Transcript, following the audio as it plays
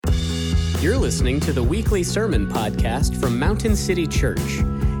You're listening to the weekly sermon podcast from Mountain City Church.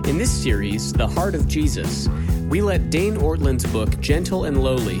 In this series, The Heart of Jesus, we let Dane Ortlund's book, Gentle and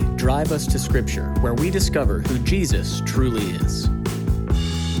Lowly, drive us to Scripture, where we discover who Jesus truly is.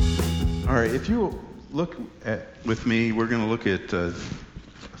 All right, if you look with me, we're going to look at a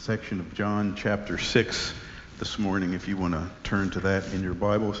section of John chapter 6 this morning, if you want to turn to that in your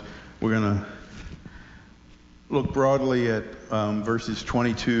Bibles. We're going to look broadly at verses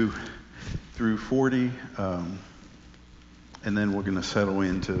 22 through 40, and then we're going to settle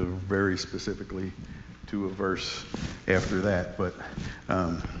into very specifically to a verse after that. But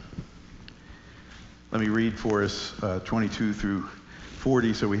let me read for us 22 through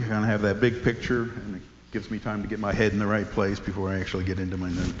 40 so we kind of have that big picture, and it gives me time to get my head in the right place before I actually get into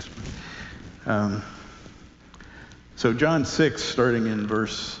my notes. So John 6, starting in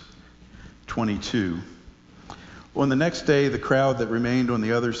verse 22. On the next day, the crowd that remained on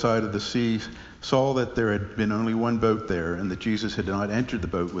the other side of the sea saw that there had been only one boat there, and that Jesus had not entered the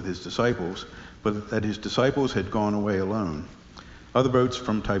boat with his disciples, but that his disciples had gone away alone. Other boats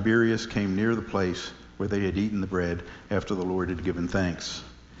from Tiberias came near the place where they had eaten the bread after the Lord had given thanks.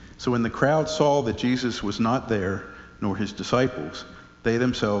 So when the crowd saw that Jesus was not there, nor his disciples, they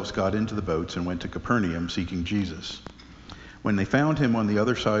themselves got into the boats and went to Capernaum seeking Jesus. When they found him on the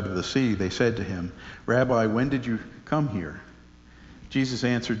other side of the sea, they said to him, "Rabbi, when did you come here?" Jesus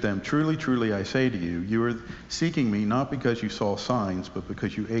answered them, "Truly, truly, I say to you, you are seeking me not because you saw signs, but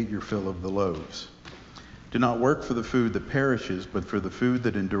because you ate your fill of the loaves. Do not work for the food that perishes, but for the food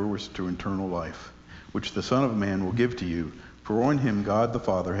that endures to eternal life, which the Son of Man will give to you, for on him God the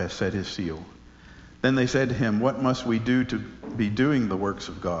Father has set his seal." Then they said to him, "What must we do to be doing the works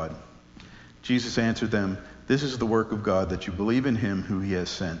of God?" Jesus answered them, "This is the work of God, that you believe in him who he has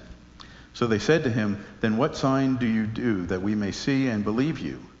sent." So they said to him, "Then what sign do you do that we may see and believe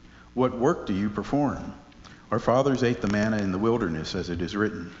you? What work do you perform? Our fathers ate the manna in the wilderness, as it is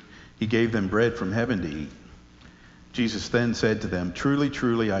written, he gave them bread from heaven to eat." Jesus then said to them, "Truly,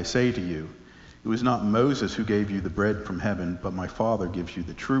 truly, I say to you, it was not Moses who gave you the bread from heaven, but my Father gives you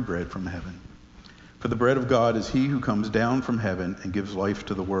the true bread from heaven. For the bread of God is he who comes down from heaven and gives life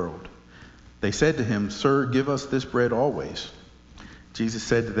to the world." They said to him, "Sir, give us this bread always." Jesus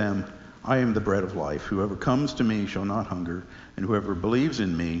said to them, "I am the bread of life. Whoever comes to me shall not hunger, and whoever believes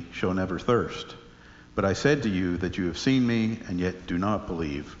in me shall never thirst. But I said to you that you have seen me, and yet do not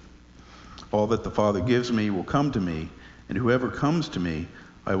believe. All that the Father gives me will come to me, and whoever comes to me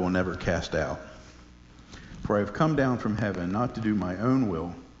I will never cast out. For I have come down from heaven not to do my own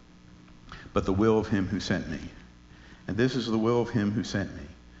will, but the will of him who sent me. And this is the will of him who sent me,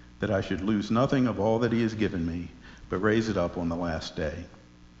 that I should lose nothing of all that he has given me, but raise it up on the last day.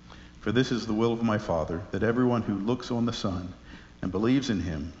 For this is the will of my Father, that everyone who looks on the Son and believes in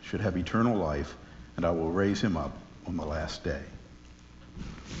him should have eternal life, and I will raise him up on the last day."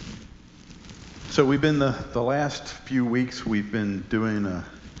 So we've been the last few weeks, we've been doing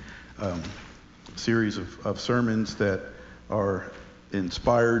a series of sermons that are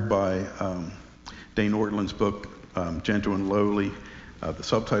inspired by Dane Ortlund's book, Gentle and Lowly. The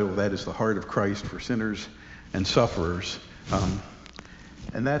subtitle of that is The Heart of Christ for Sinners and Sufferers.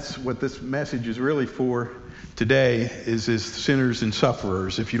 And that's what this message is really for today, is sinners and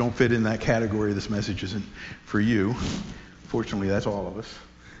sufferers. If you don't fit in that category, this message isn't for you. Fortunately, that's all of us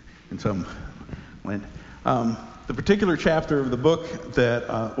in some way. The particular chapter of the book that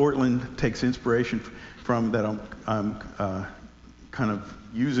Ortlund takes inspiration from, that I'm kind of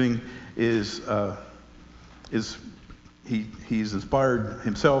using, is he's inspired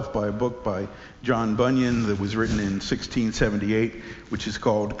himself by a book by John Bunyan that was written in 1678, which is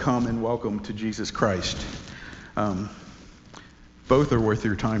called Come and Welcome to Jesus Christ. Both are worth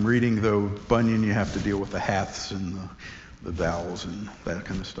your time reading, though Bunyan you have to deal with the haths and the vowels and that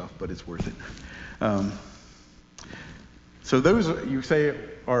kind of stuff, but it's worth it. So those, you say,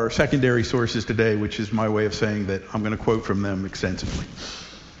 are secondary sources today, which is my way of saying that I'm going to quote from them extensively.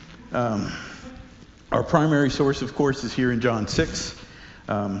 Our primary source, of course, is here in John 6.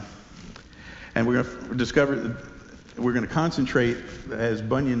 And we're going to concentrate, as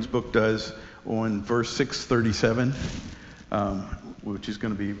Bunyan's book does, on verse 637, which is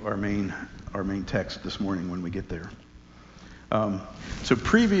going to be our main text this morning when we get there. So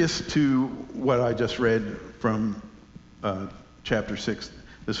previous to what I just read from chapter 6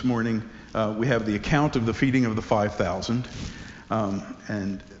 this morning, we have the account of the feeding of the 5,000,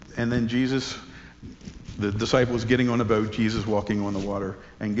 and then Jesus, the disciples getting on a boat, Jesus walking on the water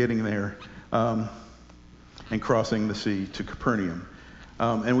and getting there, and crossing the sea to Capernaum.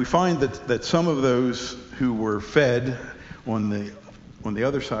 And we find that some of those who were fed on the on the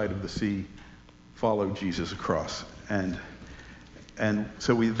other side of the sea followed Jesus across. And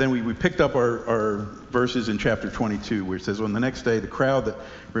so we picked up our verses in chapter 22, where it says, on the next day, the crowd that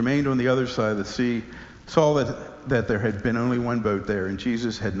remained on the other side of the sea saw that there had been only one boat there, and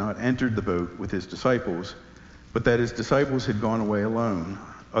Jesus had not entered the boat with his disciples, but that his disciples had gone away alone.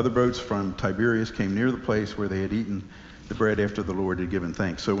 Other boats from Tiberias came near the place where they had eaten the bread after the Lord had given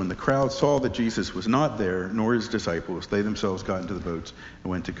thanks. So when the crowd saw that Jesus was not there, nor his disciples, they themselves got into the boats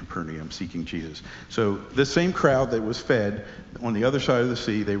and went to Capernaum seeking Jesus. So this same crowd that was fed on the other side of the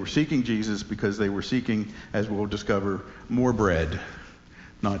sea, they were seeking Jesus because they were seeking, as we'll discover, more bread,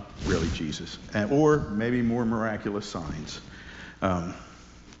 not really Jesus, or maybe more miraculous signs.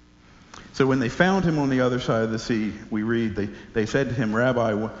 So when they found him on the other side of the sea, we read, they said to him,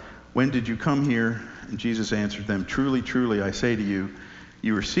 Rabbi, when did you come here? And Jesus answered them, truly, truly, I say to you,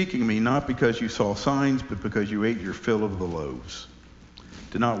 you are seeking me not because you saw signs, but because you ate your fill of the loaves.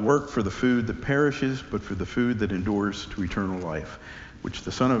 Do not work for the food that perishes, but for the food that endures to eternal life, which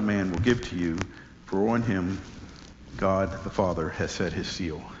the Son of Man will give to you, for on him God the Father has set his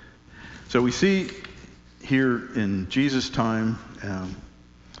seal. So we see here in Jesus' time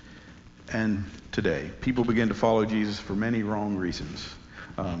and today, people begin to follow Jesus for many wrong reasons.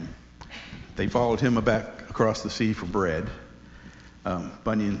 They followed him back across the sea for bread.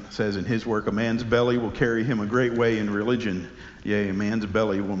 Bunyan says in his work, a man's belly will carry him a great way in religion. Yea, a man's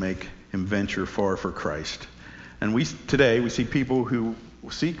belly will make him venture far for Christ. And today we see people who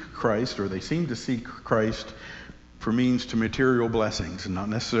seek Christ, or they seem to seek Christ for means to material blessings, and not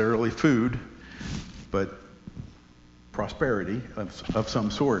necessarily food, but prosperity of some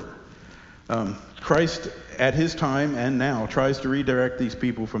sort. Christ, at his time and now, tries to redirect these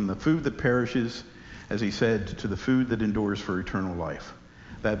people from the food that perishes, as he said, to the food that endures for eternal life,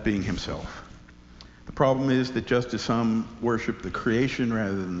 that being himself. The problem is that just as some worship the creation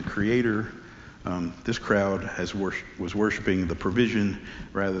rather than the Creator, this crowd was worshiping the provision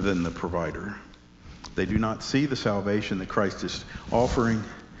rather than the provider. They do not see the salvation that Christ is offering.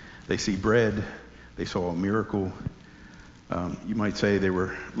 They see bread. They saw a miracle. You might say they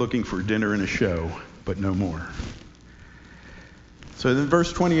were looking for dinner and a show, but no more. So in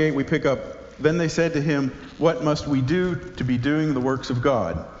verse 28 we pick up, then they said to him, what must we do to be doing the works of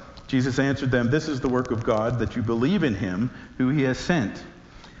God? Jesus answered them, this is the work of God, that you believe in him who he has sent.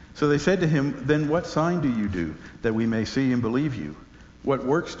 So they said to him, then what sign do you do, that we may see and believe you? What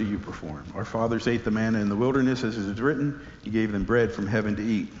works do you perform? Our fathers ate the manna in the wilderness, as it is written, he gave them bread from heaven to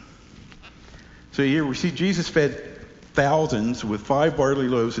eat. So here we see Jesus fed thousands with 5 barley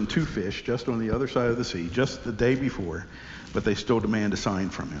loaves and 2 fish just on the other side of the sea, just the day before, but they still demand a sign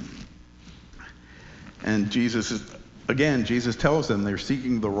from him. And Jesus tells them they're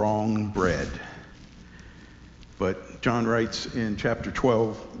seeking the wrong bread. But John writes in chapter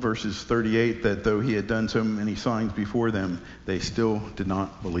 12, verses 38, that though he had done so many signs before them, they still did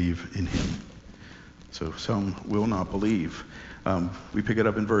not believe in him. So some will not believe. We pick it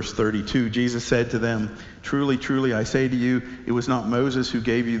up in verse 32. Jesus said to them, truly, truly, I say to you, it was not Moses who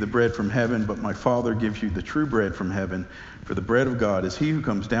gave you the bread from heaven, but my Father gives you the true bread from heaven. For the bread of God is he who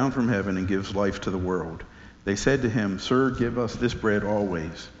comes down from heaven and gives life to the world. They said to him, Sir, give us this bread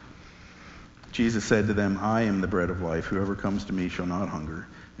always. Jesus said to them, I am the bread of life. Whoever comes to me shall not hunger,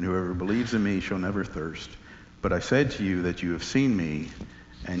 and whoever believes in me shall never thirst. But I said to you that you have seen me,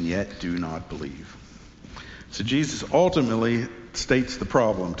 and yet do not believe. So Jesus ultimately states the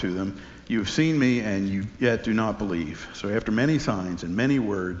problem to them. You have seen me, and you yet do not believe. So after many signs and many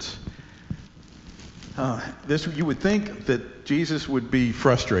words, you would think that Jesus would be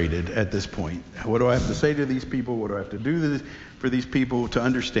frustrated at this point. What do I have to say to these people? What do I have to do for these people to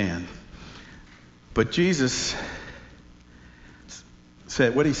understand? But Jesus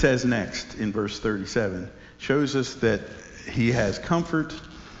said, what he says next in verse 37 shows us that he has comfort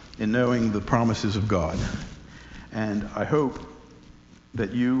in knowing the promises of God. And I hope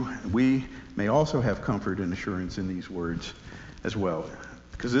that we may also have comfort and assurance in these words as well.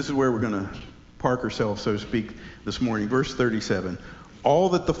 Because this is where we're going to park ourselves, so to speak, this morning. Verse 37, all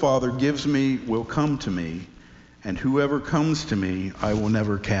that the Father gives me will come to me, and whoever comes to me I will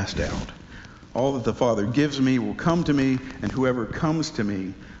never cast out. All that the Father gives me will come to me, and whoever comes to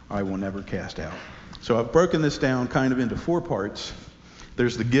me I will never cast out. So I've broken this down kind of into 4 parts.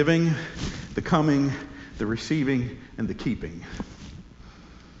 There's the giving, the coming, the receiving, and the keeping.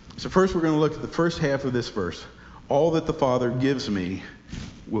 So first we're going to look at the first half of this verse. All that the Father gives me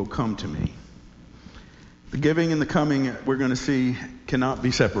will come to me. The giving and the coming, we're going to see, cannot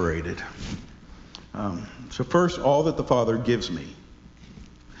be separated. So first, all that the Father gives me.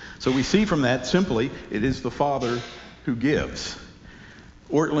 So we see from that simply, it is the Father who gives.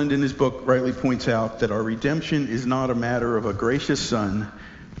 Ortlund in his book rightly points out that our redemption is not a matter of a gracious son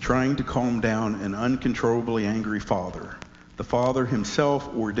trying to calm down an uncontrollably angry father. The Father himself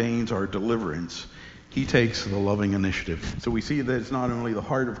ordains our deliverance. He takes the loving initiative. So we see that it's not only the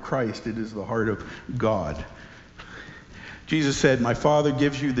heart of Christ, it is the heart of God. Jesus said, "My Father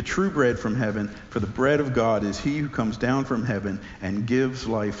gives you the true bread from heaven, for the bread of God is he who comes down from heaven and gives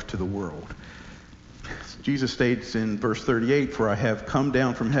life to the world." Jesus states in verse 38, "For I have come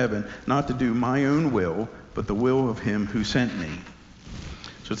down from heaven, not to do my own will, but the will of him who sent me."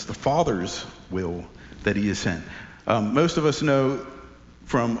 So it's the Father's will that he has sent. Most of us know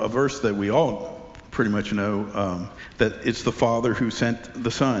from a verse that we all pretty much know that it's the Father who sent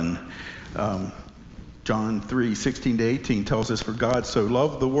the Son. John 3:16-18 tells us, "For God so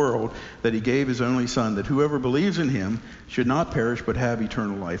loved the world that he gave his only Son, that whoever believes in him should not perish but have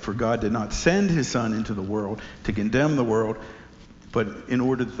eternal life. For God did not send his Son into the world to condemn the world, but in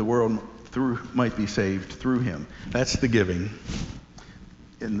order that the world might be saved through him." That's the giving.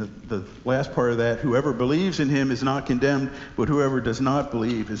 In the last part of that, "Whoever believes in him is not condemned, but whoever does not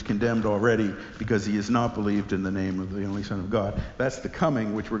believe is condemned already, because he has not believed in the name of the only Son of God." That's the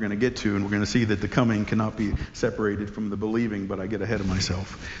coming, which we're going to get to, and we're going to see that the coming cannot be separated from the believing, but I get ahead of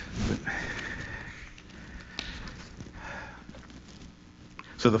myself.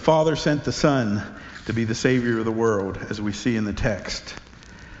 So the Father sent the Son to be the Savior of the world, as we see in the text.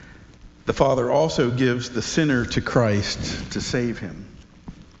 The Father also gives the sinner to Christ to save him.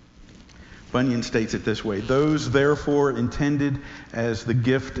 Bunyan states it this way: "Those therefore intended as the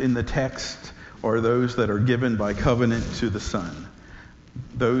gift in the text are those that are given by covenant to the Son.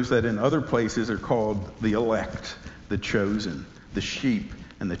 Those that in other places are called the elect, the chosen, the sheep,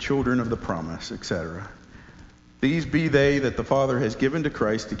 and the children of the promise, etc. These be they that the Father has given to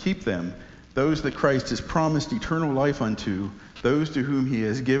Christ to keep them, those that Christ has promised eternal life unto, those to whom he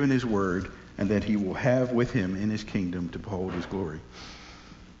has given his word, and that he will have with him in his kingdom to behold his glory."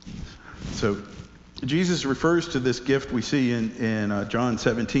 So Jesus refers to this gift we see in John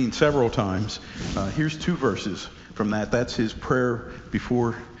 17 several times. Here's two verses from that. That's his prayer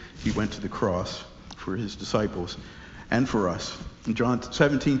before he went to the cross for his disciples and for us. In John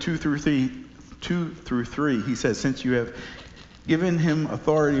 17, 2 through 3, he says, "Since you have given him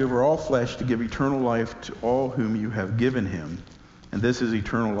authority over all flesh to give eternal life to all whom you have given him, and this is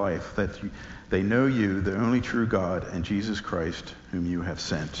eternal life, that they know you, the only true God, and Jesus Christ, whom you have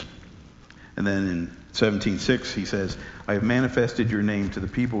sent." And then in 17:6 he says, "I have manifested your name to the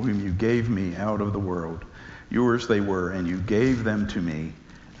people whom you gave me out of the world. Yours they were, and you gave them to me,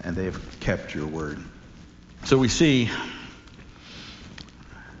 and they have kept your word." So we see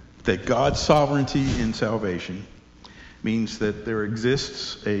that God's sovereignty in salvation means that there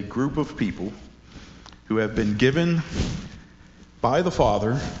exists a group of people who have been given by the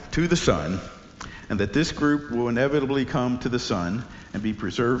Father to the Son, and that this group will inevitably come to the Son and be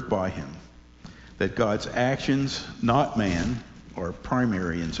preserved by him. That God's actions, not man, are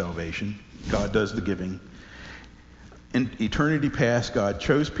primary in salvation. God does the giving. In eternity past, God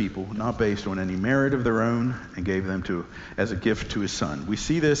chose people not based on any merit of their own and gave them as a gift to his Son. We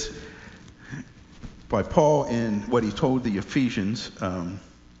see this by Paul in what he told the Ephesians,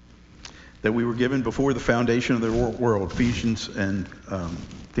 that we were given before the foundation of the world. Ephesians, and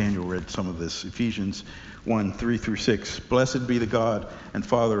Daniel read some of this. Ephesians 1, 3 through 6. "Blessed be the God and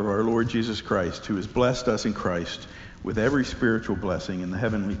Father of our Lord Jesus Christ, who has blessed us in Christ with every spiritual blessing in the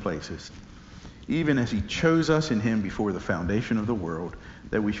heavenly places, even as he chose us in him before the foundation of the world,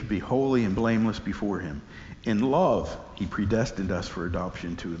 that we should be holy and blameless before him. In love, he predestined us for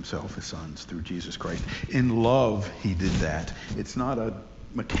adoption to himself as sons through Jesus Christ." In love, he did that. It's not a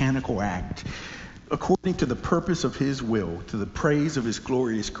mechanical act. "According to the purpose of his will, to the praise of his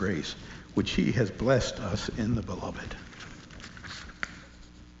glorious grace, which he has blessed us in the beloved."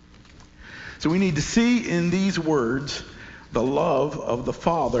 So we need to see in these words the love of the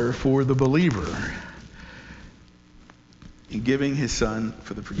Father for the believer in giving his Son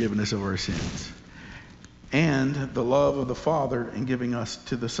for the forgiveness of our sins, and the love of the Father in giving us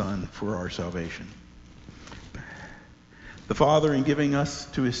to the Son for our salvation. The Father in giving us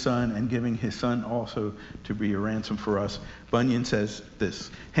to his Son and giving his Son also to be a ransom for us. Bunyan says this: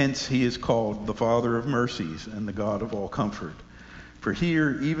 "Hence he is called the Father of mercies and the God of all comfort. For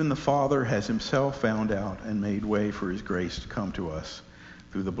here even the Father has himself found out and made way for his grace to come to us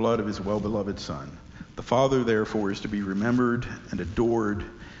through the blood of his well-beloved Son. The Father therefore is to be remembered and adored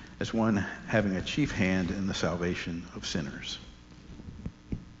as one having a chief hand in the salvation of sinners."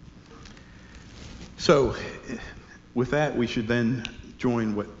 So, with that, we should then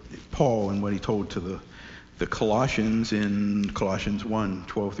join what Paul and what he told to the the Colossians in Colossians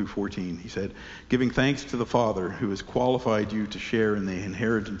 1:12-14. He said, giving thanks to the Father who has qualified you to share in the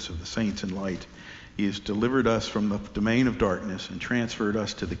inheritance of the saints in light. He has delivered us from the domain of darkness and transferred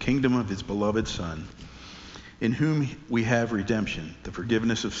us to the kingdom of his beloved Son, in whom we have redemption, the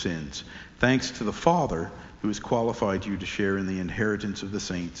forgiveness of sins. Thanks to the Father who has qualified you to share in the inheritance of the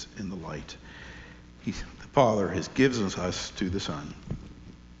saints in the light. The Father has given us to the Son.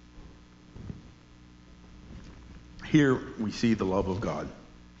 Here we see the love of God.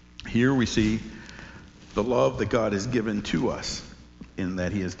 Here we see the love that God has given to us, in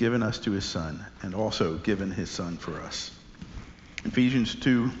that he has given us to his Son and also given his Son for us. Ephesians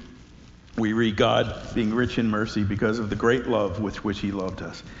 2, we read, God, being rich in mercy because of the great love with which he loved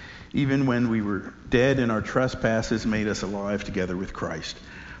us, even when we were dead in our trespasses, made us alive together with Christ.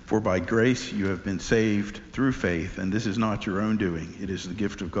 For by grace you have been saved through faith, and this is not your own doing. It is the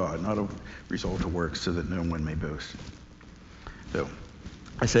gift of God, not a result of works, so that no one may boast. So,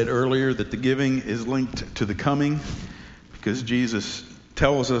 I said earlier that the giving is linked to the coming, because Jesus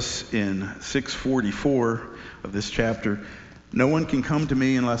tells us in 6:44 of this chapter, no one can come to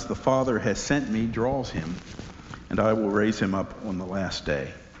me unless the Father has sent me, draws him, and I will raise him up on the last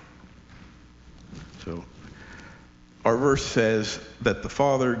day. So, our verse says that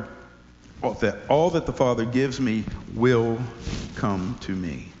all that the Father gives me will come to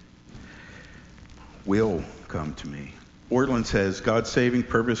me. Will come to me. Ortlund says, God's saving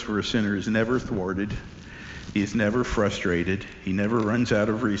purpose for a sinner is never thwarted. He is never frustrated. He never runs out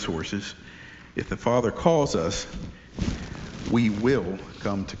of resources. If the Father calls us, we will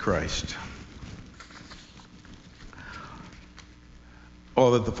come to Christ.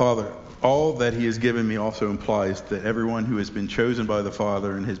 All that he has given me also implies that everyone who has been chosen by the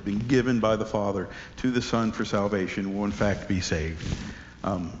Father and has been given by the Father to the Son for salvation will in fact be saved.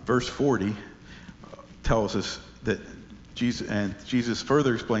 Verse 40 tells us that Jesus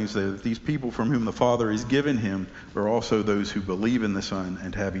further explains that these people from whom the Father has given him are also those who believe in the Son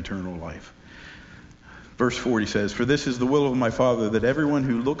and have eternal life. Verse 40 says, for this is the will of my Father, that everyone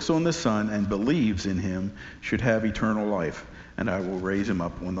who looks on the Son and believes in him should have eternal life, and I will raise him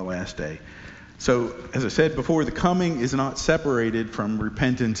up on the last day. So, as I said before, the coming is not separated from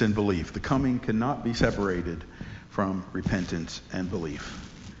repentance and belief. The coming cannot be separated from repentance and belief.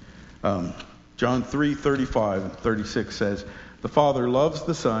 John 3:35 and 36 says, the Father loves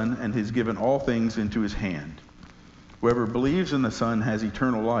the Son and has given all things into his hand. Whoever believes in the Son has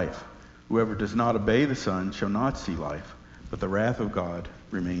eternal life. Whoever does not obey the Son shall not see life, but the wrath of God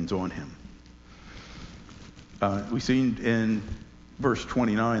remains on him. We see in verse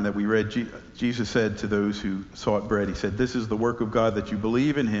 29 that we read, Jesus said to those who sought bread, he said, this is the work of God, that you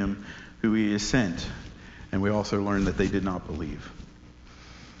believe in him who he has sent. And we also learned that they did not believe.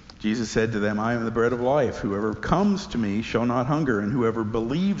 Jesus said to them, I am the bread of life. Whoever comes to me shall not hunger, and whoever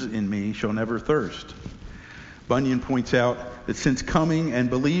believes in me shall never thirst. Bunyan points out that since coming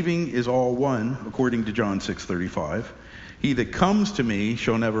and believing is all one, according to John 6:35, he that comes to me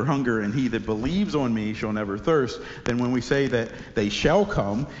shall never hunger, and he that believes on me shall never thirst. Then when we say that they shall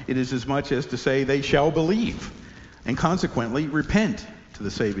come, it is as much as to say they shall believe, and consequently repent to the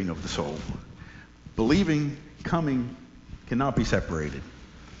saving of the soul. Believing, coming cannot be separated.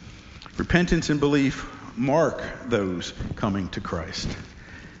 Repentance and belief mark those coming to Christ.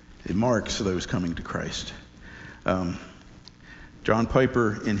 It marks those coming to Christ. John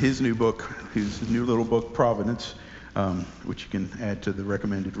Piper, in his new book, his new little book, Providence, which you can add to the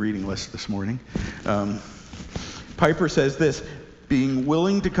recommended reading list this morning, Piper says this: being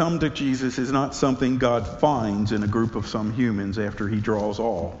willing to come to Jesus is not something God finds in a group of some humans after he draws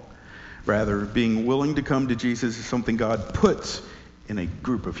all. Rather, being willing to come to Jesus is something God puts in a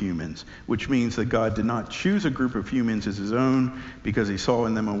group of humans, which means that God did not choose a group of humans as his own because he saw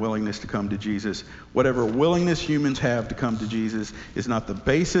in them a willingness to come to Jesus. Whatever willingness humans have to come to Jesus is not the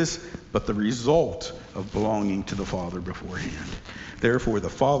basis, but the result of belonging to the Father beforehand. Therefore, the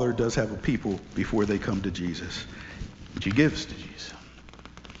Father does have a people before they come to Jesus, which he gives to Jesus.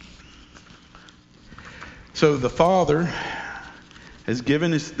 So the Father has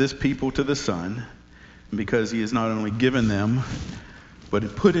given this people to the Son, because he has not only given them,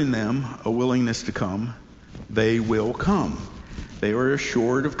 but put in them a willingness to come. They will come. They are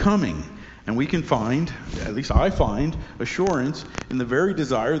assured of coming. And we can find, at least I find, assurance in the very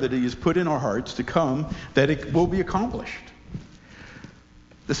desire that he has put in our hearts to come, that it will be accomplished.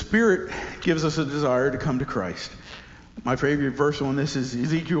 The Spirit gives us a desire to come to Christ. My favorite verse on this is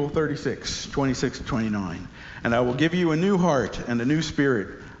Ezekiel 36:26-29. And I will give you a new heart and a new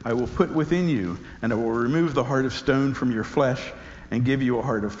spirit I will put within you, and I will remove the heart of stone from your flesh and give you a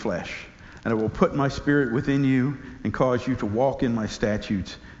heart of flesh. And I will put my spirit within you and cause you to walk in my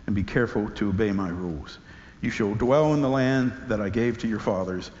statutes and be careful to obey my rules. You shall dwell in the land that I gave to your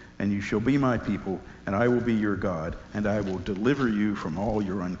fathers, and you shall be my people, and I will be your God, and I will deliver you from all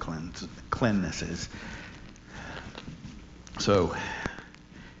your uncleannesses. So,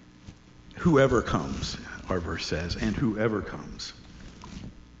 whoever comes, our verse says, and whoever comes.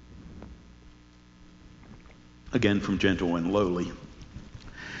 Again, from gentle and lowly.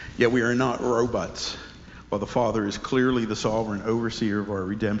 Yet we are not robots, while the Father is clearly the sovereign overseer of our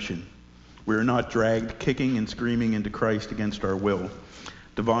redemption. We are not dragged kicking and screaming into Christ against our will.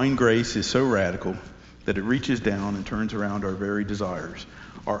 Divine grace is so radical that it reaches down and turns around our very desires.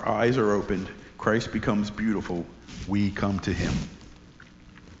 Our eyes are opened. Christ becomes beautiful. We come to him.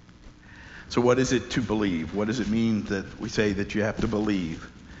 So what is it to believe? What does it mean that we say that you have to believe?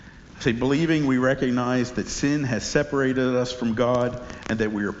 I say believing, we recognize that sin has separated us from God and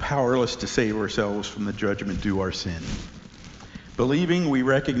that we are powerless to save ourselves from the judgment due our sin. Believing, we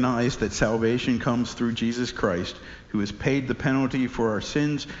recognize that salvation comes through Jesus Christ, who has paid the penalty for our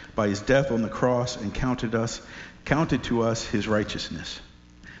sins by his death on the cross and counted to us his righteousness.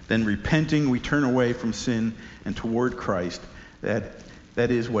 Then repenting, we turn away from sin and toward Christ. That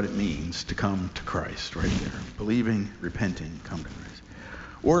is what it means to come to Christ right there. Believing, repenting, come to Christ.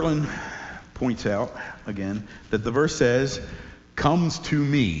 Ortlund points out, again, that the verse says, comes to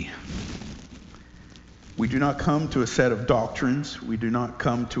me. We do not come to a set of doctrines. We do not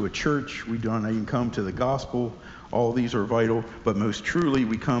come to a church. We do not even come to the gospel. All these are vital, but most truly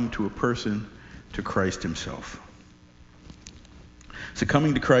we come to a person, to Christ himself. So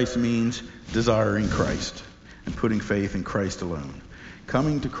coming to Christ means desiring Christ and putting faith in Christ alone.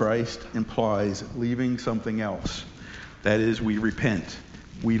 Coming to Christ implies leaving something else. That is, we repent.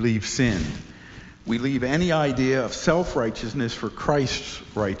 We leave sin. We leave any idea of self-righteousness for Christ's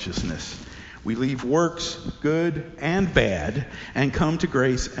righteousness. We leave works, good and bad, and come to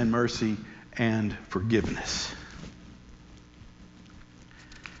grace and mercy and forgiveness.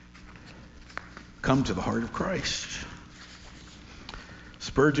 Come to the heart of Christ.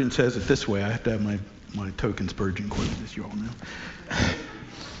 Spurgeon says it this way. I have to have my token Spurgeon quote, as you all know.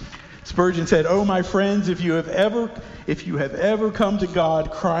 Spurgeon said, "Oh, my friends, if you have ever come to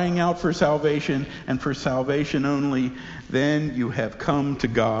God crying out for salvation and for salvation only, then you have come to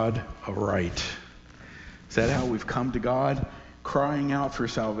God aright." Is that how we've come to God? Crying out for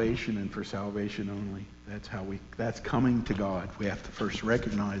salvation and for salvation only. That's coming to God. We have to first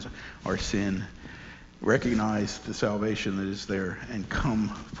recognize our sin, recognize the salvation that is there, and come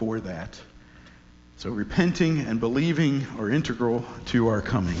for that. So repenting and believing are integral to our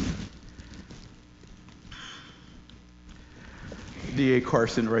coming. D.A.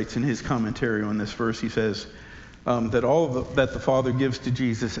 Carson writes in his commentary on this verse, he says that all that the Father gives to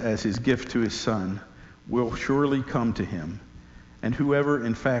Jesus as his gift to his Son will surely come to him. And whoever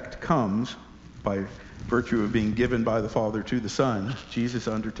in fact comes, by virtue of being given by the Father to the Son, Jesus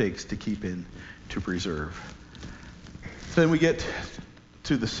undertakes to keep in, to preserve. Then we get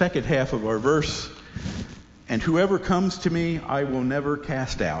to the second half of our verse. And whoever comes to me, I will never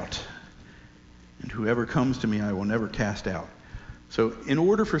cast out. And whoever comes to me, I will never cast out. So in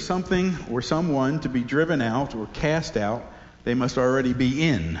order for something or someone to be driven out or cast out, they must already be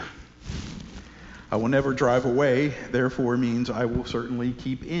in. I will never drive away, therefore means I will certainly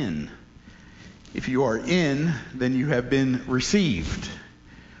keep in. If you are in, then you have been received.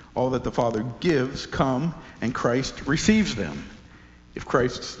 All that the Father gives come, and Christ receives them. If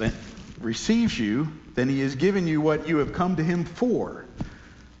Christ then receives you, then he has given you what you have come to him for.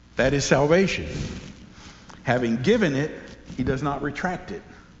 That is salvation. Having given it, he does not retract it.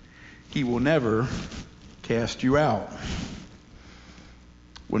 He will never cast you out.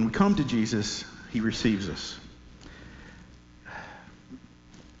 When we come to Jesus, he receives us.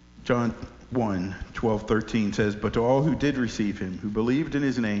 John 1:12-13 says, "But to all who did receive him, who believed in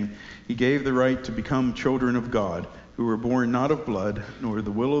his name, he gave the right to become children of God, who were born not of blood, nor of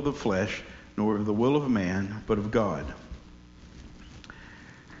the will of the flesh, nor of the will of man, but of God."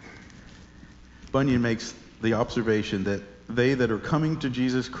 Bunyan makes the observation that they that are coming to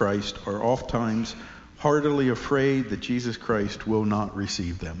Jesus Christ are oftentimes heartily afraid that Jesus Christ will not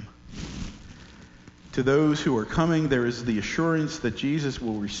receive them. To those who are coming, there is the assurance that Jesus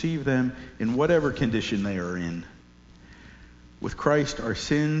will receive them in whatever condition they are in. With Christ, our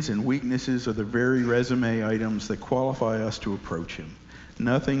sins and weaknesses are the very resume items that qualify us to approach him.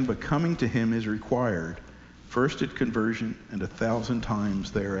 Nothing but coming to him is required, first at conversion and 1,000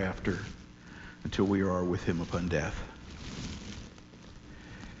 times thereafter, until we are with him upon death.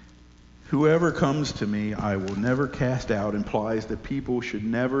 Whoever comes to me, I will never cast out implies that people should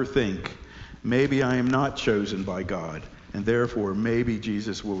never think Maybe I am not chosen by God, and therefore maybe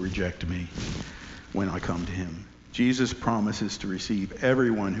Jesus will reject me when I come to him. Jesus promises to receive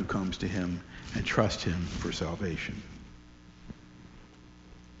everyone who comes to him and trust him for salvation.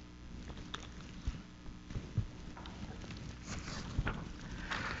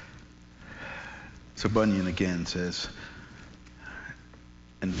 So Bunyan again says,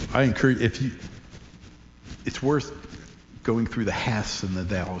 and I encourage, it's worth going through the haths and the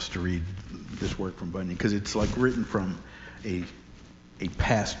thous to read this work from Bunyan, because it's like written from a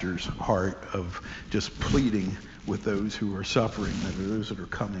pastor's heart of just pleading with those who are suffering, and those that are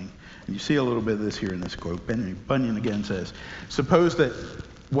coming. And you see a little bit of this here in this quote. Bunyan again says, suppose that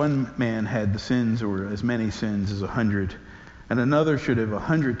one man had the sins, or as many sins as 100, and another should have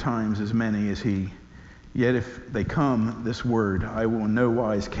 100 times as many as he. Yet if they come, this word, I will in no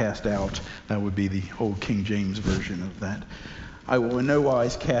wise cast out. That would be the old King James version of that. I will in no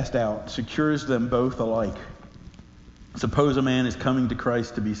wise cast out, secures them both alike. Suppose a man is coming to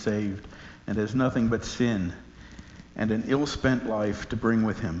Christ to be saved, and has nothing but sin, and an ill-spent life to bring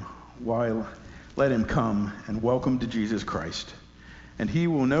with him. While let him come and welcome to Jesus Christ, and he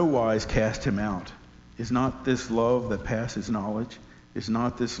will no wise cast him out. Is not this love that passes knowledge? Is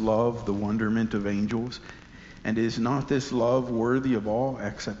not this love the wonderment of angels? And is not this love worthy of all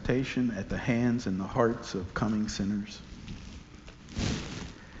acceptation at the hands and the hearts of coming sinners?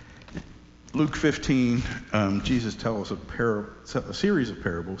 Luke 15, Jesus tells a series of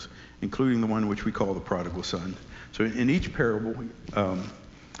parables, including the one which we call the prodigal son. So in each parable,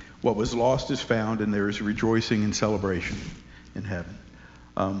 what was lost is found, and there is rejoicing and celebration in heaven.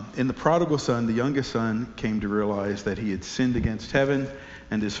 In the prodigal son, the youngest son came to realize that he had sinned against heaven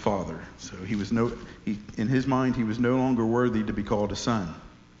and his father. So in his mind, he was no longer worthy to be called a son.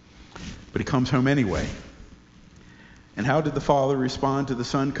 But he comes home anyway. And how did the father respond to the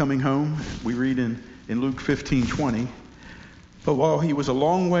son coming home? We read in Luke 15:20. But while he was a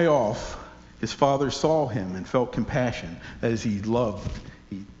long way off, his father saw him and felt compassion. That is, he loved.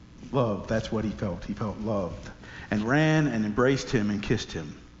 That's what he felt. He felt loved. And ran and embraced him and kissed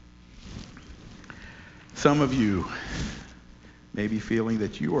him. Some of you may be feeling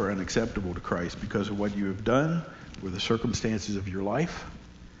that you are unacceptable to Christ because of what you have done or the circumstances of your life.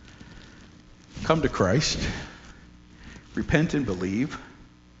 Come to Christ. Repent and believe.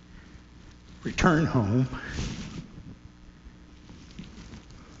 Return home.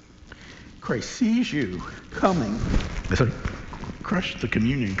 Christ sees you coming. Crush the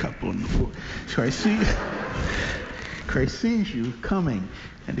communion cup on the floor. Christ sees you coming,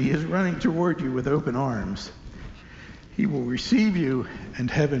 and he is running toward you with open arms. He will receive you, and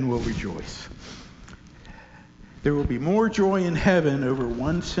heaven will rejoice. There will be more joy in heaven over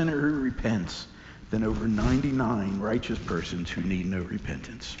one sinner who repents than over 99 righteous persons who need no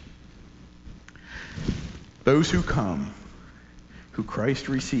repentance. Those who come, who Christ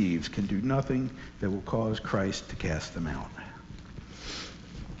receives, can do nothing that will cause Christ to cast them out.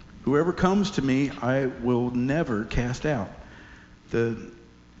 Whoever comes to me, I will never cast out. The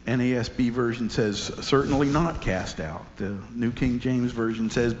NASB version says, certainly not cast out. The New King James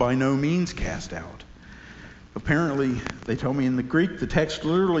Version says, by no means cast out. Apparently, they told me in the Greek, the text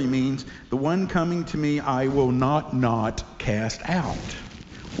literally means, the one coming to me, I will not cast out.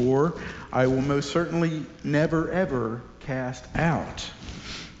 Or, I will most certainly never, ever cast out.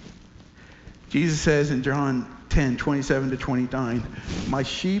 Jesus says in John 10:27-29, my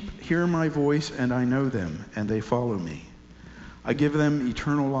sheep hear my voice, and I know them, and they follow me. I give them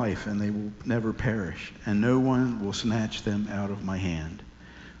eternal life, and they will never perish, and no one will snatch them out of my hand.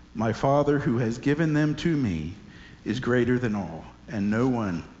 My Father who has given them to me is greater than all, and no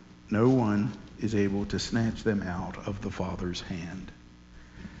one is able to snatch them out of the Father's hand.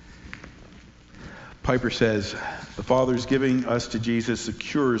 Piper says, the Father's giving us to Jesus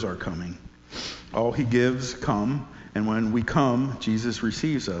secures our coming. All he gives come, and when we come, Jesus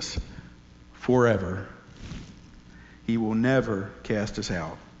receives us forever. He will never cast us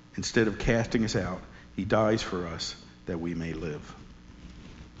out. Instead of casting us out, he dies for us that we may live.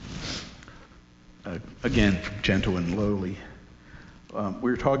 Again, gentle and lowly.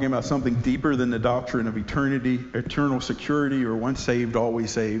 We're talking about something deeper than the doctrine of eternity, eternal security, or once saved,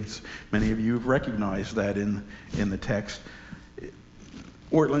 always saved. Many of you have recognized that in the text.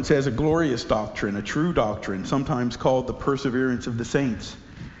 Ortlund says a glorious doctrine, a true doctrine, sometimes called the perseverance of the saints.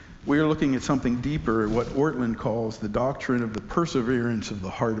 We are looking at something deeper, what Ortlund calls the doctrine of the perseverance of the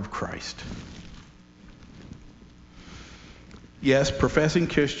heart of Christ. Yes, professing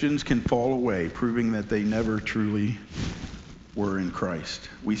Christians can fall away, proving that they never truly were in Christ.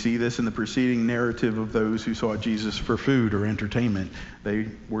 We see this in the preceding narrative of those who sought Jesus for food or entertainment. They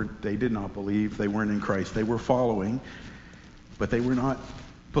did not believe. They weren't in Christ. They were following, but they were not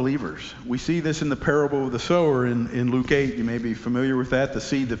believers. We see this in the parable of the sower in Luke 8. You may be familiar with that. The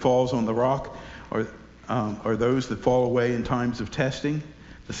seed that falls on the rock are those that fall away in times of testing.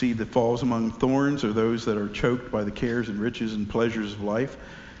 The seed that falls among thorns are those that are choked by the cares and riches and pleasures of life.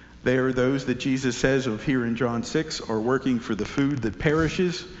 They are those that Jesus says of here in John 6 are working for the food that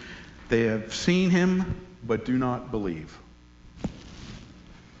perishes. They have seen him, but do not believe.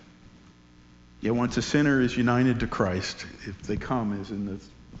 Yet once a sinner is united to Christ, if they come, as in the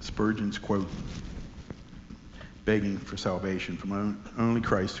Spurgeon's quote, begging for salvation from only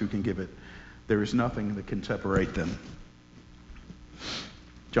Christ who can give it, there is nothing that can separate them.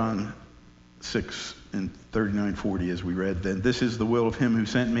 John 6 and 39-40, as we read, then this is the will of him who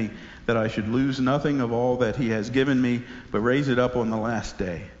sent me, that I should lose nothing of all that he has given me, but raise it up on the last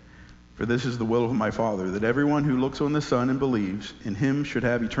day. For this is the will of my Father, that everyone who looks on the Son and believes in him should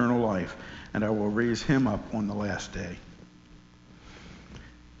have eternal life, and I will raise him up on the last day.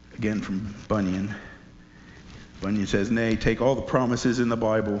 Again from Bunyan. Bunyan says, nay, take all the promises in the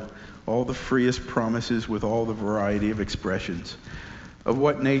Bible, all the freest promises with all the variety of expressions, of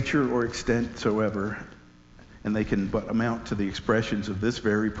what nature or extent soever, and they can but amount to the expressions of this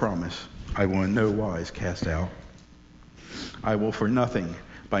very promise, I will in no wise cast out. I will for nothing,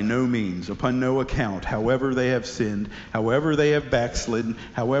 by no means, upon no account, however they have sinned, however they have backslidden,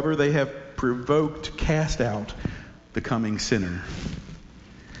 however they have provoked, cast out the coming sinner.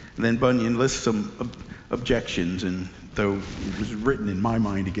 And then Bunyan lists some objections, and though it was written in my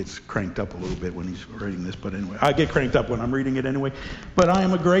mind, he gets cranked up a little bit when he's writing this. But anyway, I get cranked up when I'm reading it anyway. But I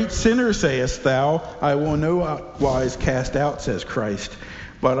am a great sinner, sayest thou. I will no wise cast out, says Christ.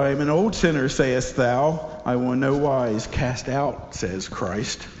 But I am an old sinner, sayest thou. I will no wise cast out, says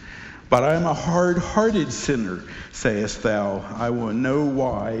Christ. But I am a hard-hearted sinner, sayest thou. I will no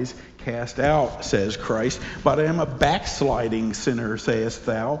wise cast out, says Christ. But I am a backsliding sinner, sayest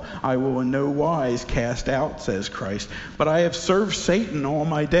thou. I will in no wise cast out, says Christ. But I have served Satan all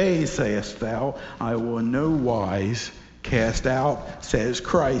my days, sayest thou. I will in no wise cast out, says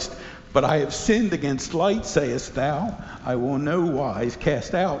Christ. But I have sinned against light, sayest thou. I will in no wise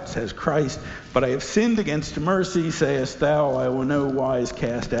cast out, says Christ. But I have sinned against mercy, sayest thou. I will in no wise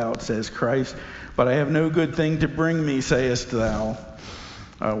cast out, says Christ. But I have no good thing to bring me, sayest thou.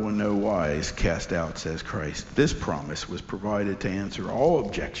 I will in no wise cast out, says Christ. This promise was provided to answer all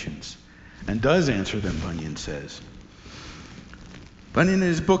objections, and does answer them, Bunyan says. Bunyan in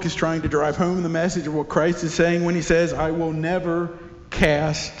his book is trying to drive home the message of what Christ is saying when he says, I will never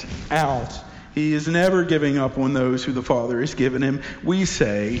cast out. He is never giving up on those who the Father has given him. We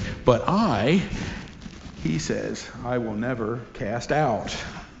say, but he says, I will never cast out.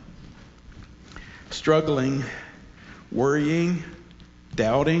 Struggling, worrying,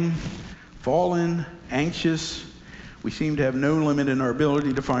 doubting, fallen, anxious, we seem to have no limit in our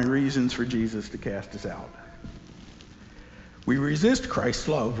ability to find reasons for Jesus to cast us out. We resist Christ's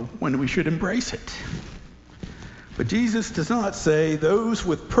love when we should embrace it. But Jesus does not say those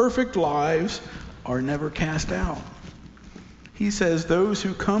with perfect lives are never cast out. He says those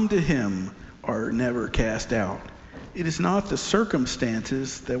who come to him are never cast out. It is not the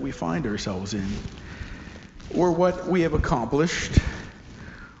circumstances that we find ourselves in, or what we have accomplished,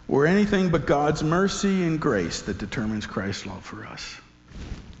 or anything but God's mercy and grace that determines Christ's love for us.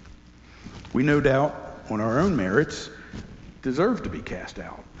 We no doubt, on our own merits, deserve to be cast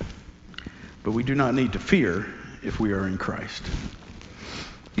out. But we do not need to fear if we are in Christ.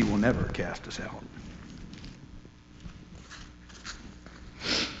 He will never cast us out.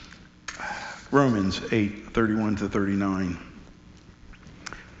 Romans 8:31-39.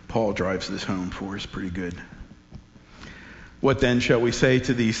 Paul drives this home for us pretty good. What then shall we say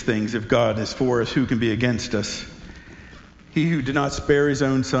to these things? If God is for us, who can be against us? He who did not spare his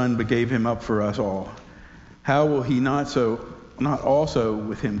own son, but gave him up for us all, how will he not also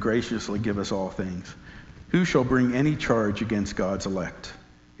with him graciously give us all things? Who shall bring any charge against God's elect?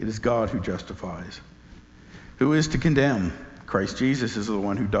 It is God who justifies. Who is to condemn? Christ Jesus is the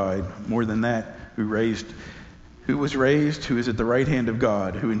one who died. More than that, who was raised, who is at the right hand of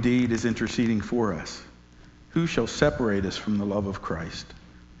God, who indeed is interceding for us. Who shall separate us from the love of Christ?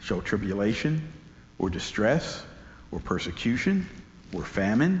 Shall tribulation, or distress, or persecution, or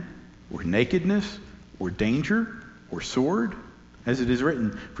famine, or nakedness, or danger, or sword? As it is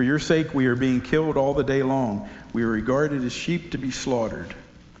written, for your sake we are being killed all the day long. We are regarded as sheep to be slaughtered.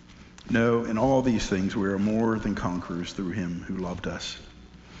 No, in all these things we are more than conquerors through him who loved us.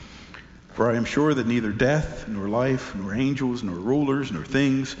 For I am sure that neither death, nor life, nor angels, nor rulers, nor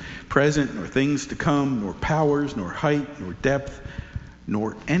things present, nor things to come, nor powers, nor height, nor depth,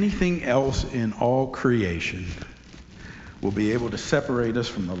 nor anything else in all creation will be able to separate us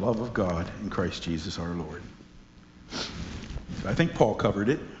from the love of God in Christ Jesus our Lord. I think Paul covered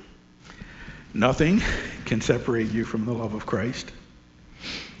it. Nothing can separate you from the love of Christ.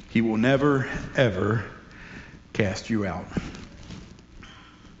 He will never, ever cast you out.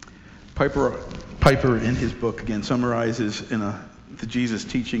 Piper in his book, again, summarizes the Jesus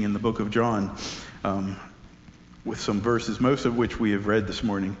teaching in the book of John with some verses, most of which we have read this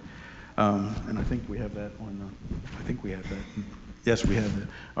morning. And I think we have that on. I think we have that. Yes, we have that.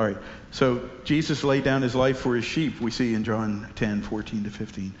 All right. So Jesus laid down his life for his sheep, we see in John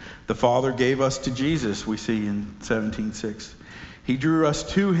 10:14-15. The Father gave us to Jesus, we see in 17:6. He drew us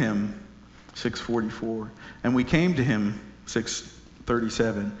to him, 6:44. And we came to him,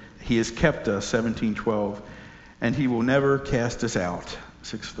 6:37. He has kept us, 17:12. And he will never cast us out,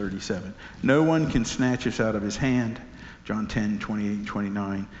 6:37. No one can snatch us out of his hand, John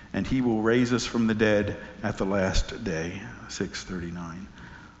 10:28-29. And he will raise us from the dead at the last day, 6:39.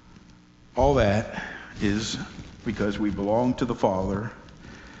 All that is because we belong to the Father,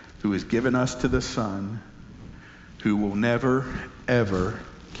 who has given us to the Son, who will never, ever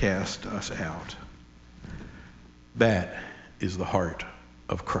cast us out. That is the heart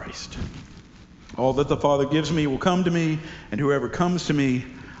of Christ. All that the Father gives me will come to me, and whoever comes to me,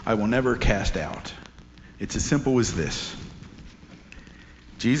 I will never cast out. It's as simple as this.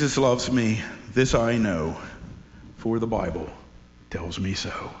 Jesus loves me, this I know, for the Bible tells me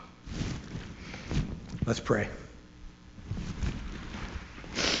so. Let's pray.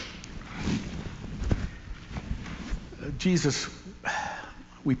 Jesus,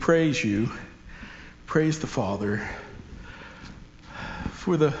 we praise you, praise the Father,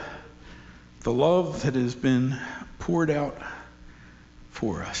 for the love that has been poured out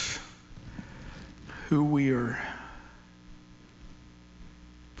for us, who we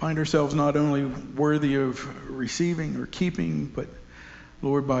find ourselves not only worthy of receiving or keeping, but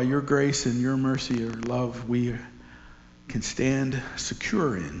Lord, by your grace and your mercy or love, we can stand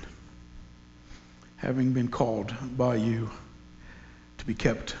secure in, having been called by you to be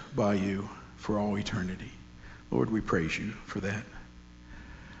kept by you for all eternity. Lord, we praise you for that.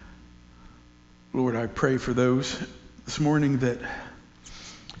 Lord, I pray for those this morning that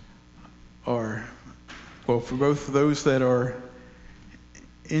are, for both those that are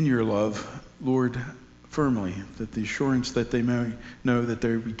in your love, Lord, firmly, that the assurance that they may know that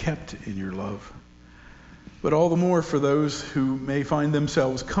they will be kept in your love. But all the more for those who may find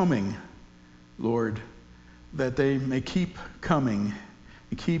themselves coming, Lord, that they may keep coming,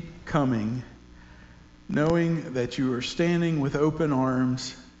 knowing that you are standing with open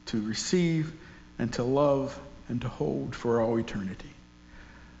arms to receive and to love and to hold for all eternity.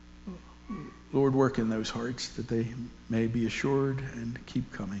 Lord, work in those hearts that they may be assured and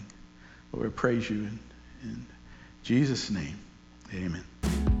keep coming. Lord, I praise you in Jesus' name. Amen.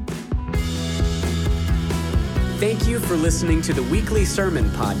 Thank you for listening to the weekly sermon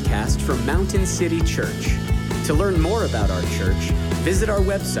podcast from Mountain City Church. To learn more about our church, visit our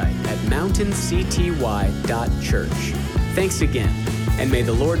website at mountaincty.church. Thanks again, and may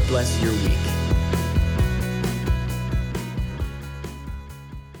the Lord bless your week.